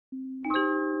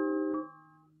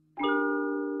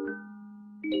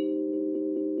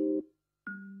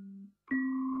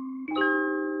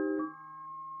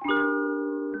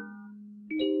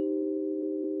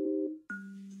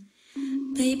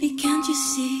you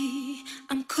see?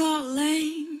 I'm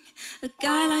calling. A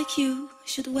guy like you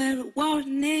should wear a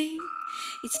warning.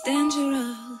 It's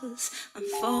dangerous, I'm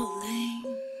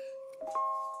falling.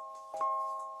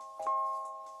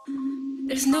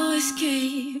 There's no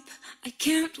escape, I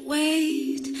can't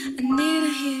wait. I need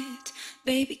a hit,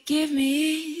 baby give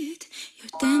me it.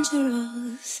 You're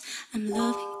dangerous, I'm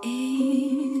loving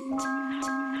it.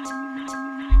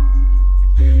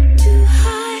 Too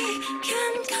high,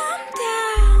 can't come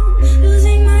down.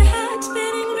 Losing my head,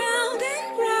 spinning round and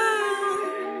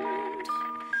round.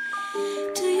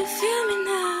 Do you feel me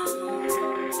now?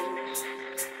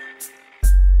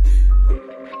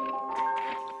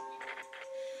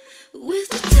 With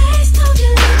the taste of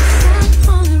your lips, I'm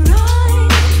on a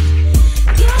ride.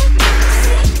 Get me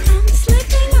sick, I'm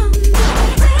slipping on the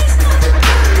taste of the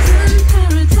poison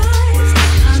paradise.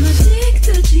 I'm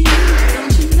addicted to you,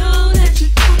 don't you know that you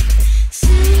can't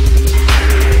sing?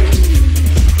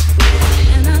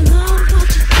 And I love what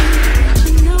you do, I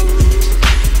know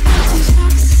that you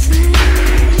stop singing.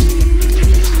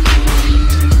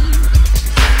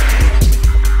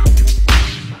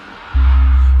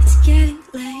 It's getting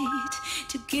late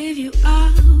to give you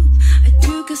up. I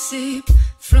took a sip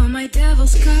from my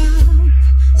devil's cup.